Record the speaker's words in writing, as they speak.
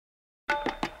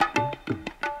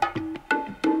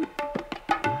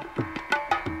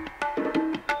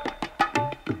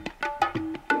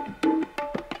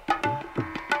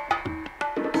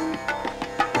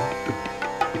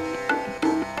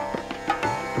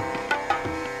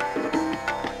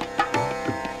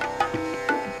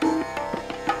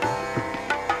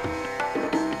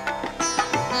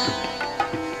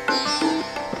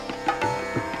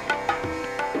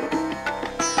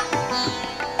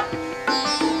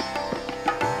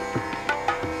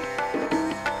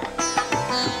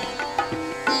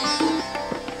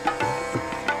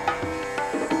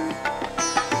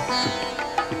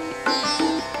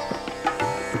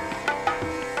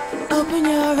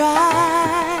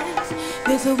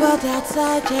There's a world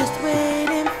outside just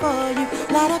waiting for you.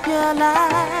 Light up your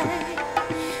life.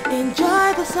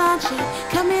 Enjoy the sunshine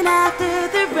coming after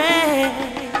the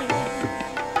rain.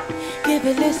 Give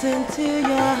a listen to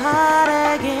your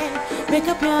heart again. Make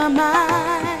up your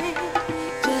mind.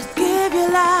 Just give your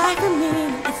life a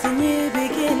meaning. It's a new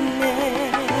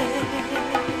beginning.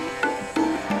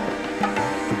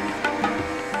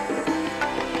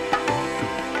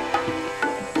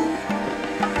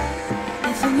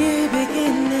 It's a new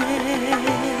beginning.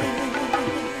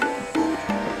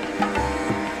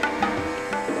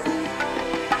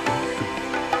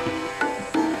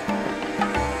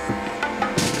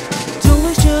 Don't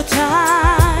waste your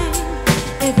time.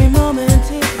 Every moment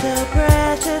is so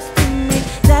precious to me.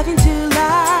 Dive into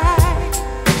life.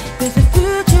 There's a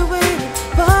future waiting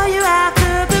for you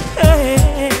after the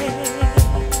pain.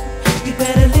 You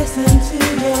better listen to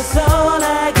your soul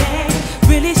again.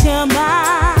 Release your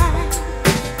mind.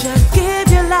 Just give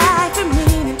your life a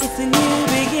meaning. It's a new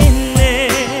beginning.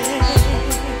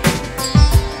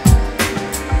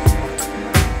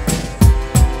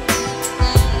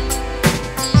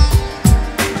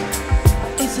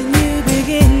 It's a new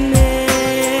beginning.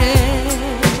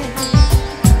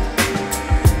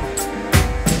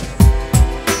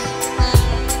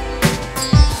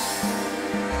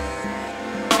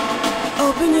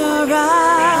 Open your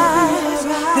eyes.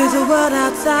 There's a world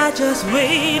outside just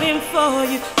waiting for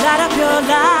you. Light up your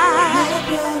life.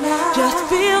 Just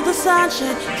feel the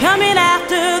sunshine coming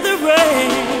after the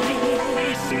rain.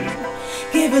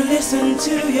 Give a listen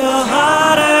to your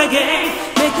heart again.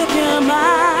 Make up your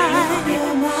mind.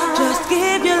 Just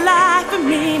give your life a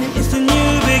meaning. It's a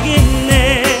new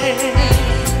beginning.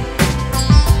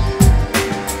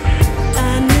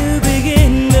 A new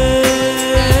beginning.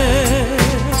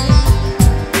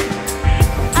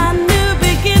 A new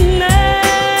beginning.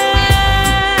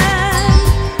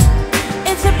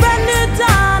 It's a brand new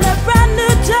dawn, a brand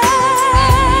new day.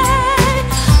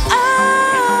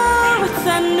 Oh, it's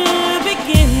a new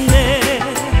beginning.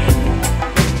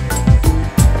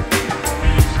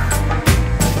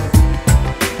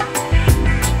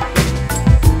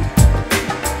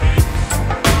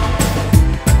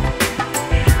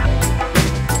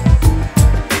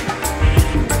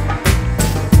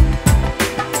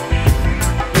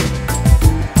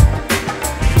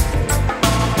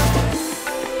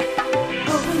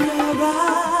 Open your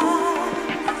eyes.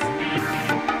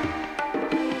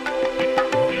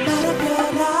 Light up your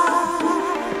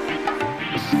life.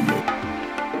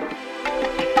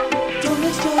 Don't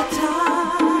waste your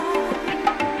time.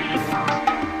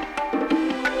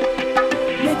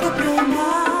 Make up your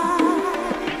mind.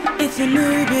 It's a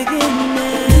new beginning.